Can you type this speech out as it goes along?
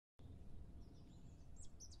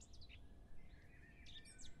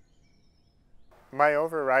My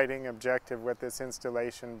overriding objective with this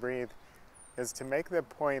installation, Breathe, is to make the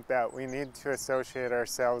point that we need to associate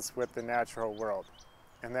ourselves with the natural world,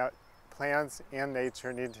 and that plants and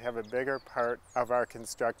nature need to have a bigger part of our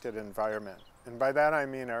constructed environment. And by that I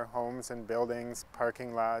mean our homes and buildings,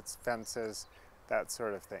 parking lots, fences, that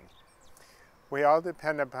sort of thing. We all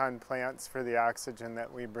depend upon plants for the oxygen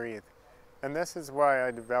that we breathe. And this is why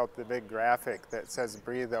I developed the big graphic that says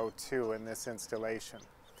Breathe O2 in this installation.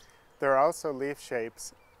 There are also leaf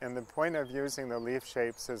shapes, and the point of using the leaf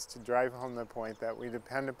shapes is to drive home the point that we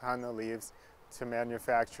depend upon the leaves to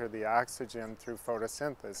manufacture the oxygen through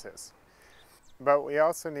photosynthesis. But we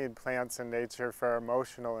also need plants and nature for our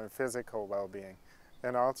emotional and physical well-being,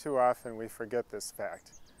 and all too often we forget this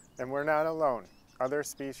fact. And we're not alone. Other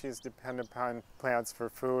species depend upon plants for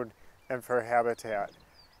food and for habitat,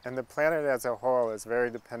 and the planet as a whole is very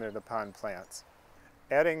dependent upon plants.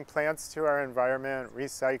 Adding plants to our environment,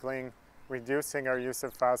 recycling, reducing our use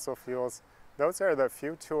of fossil fuels, those are the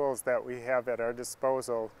few tools that we have at our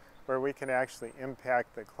disposal where we can actually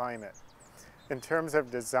impact the climate. In terms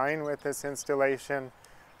of design with this installation,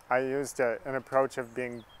 I used an approach of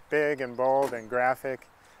being big and bold and graphic,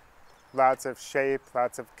 lots of shape,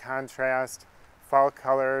 lots of contrast, fall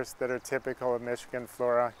colors that are typical of Michigan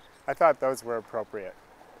flora. I thought those were appropriate.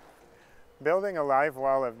 Building a live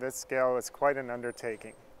wall of this scale was quite an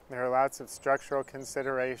undertaking. There are lots of structural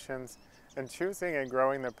considerations, and choosing and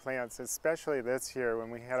growing the plants, especially this year when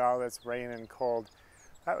we had all this rain and cold,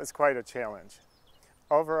 that was quite a challenge.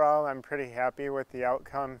 Overall, I'm pretty happy with the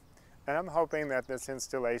outcome, and I'm hoping that this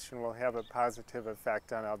installation will have a positive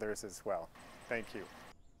effect on others as well. Thank you.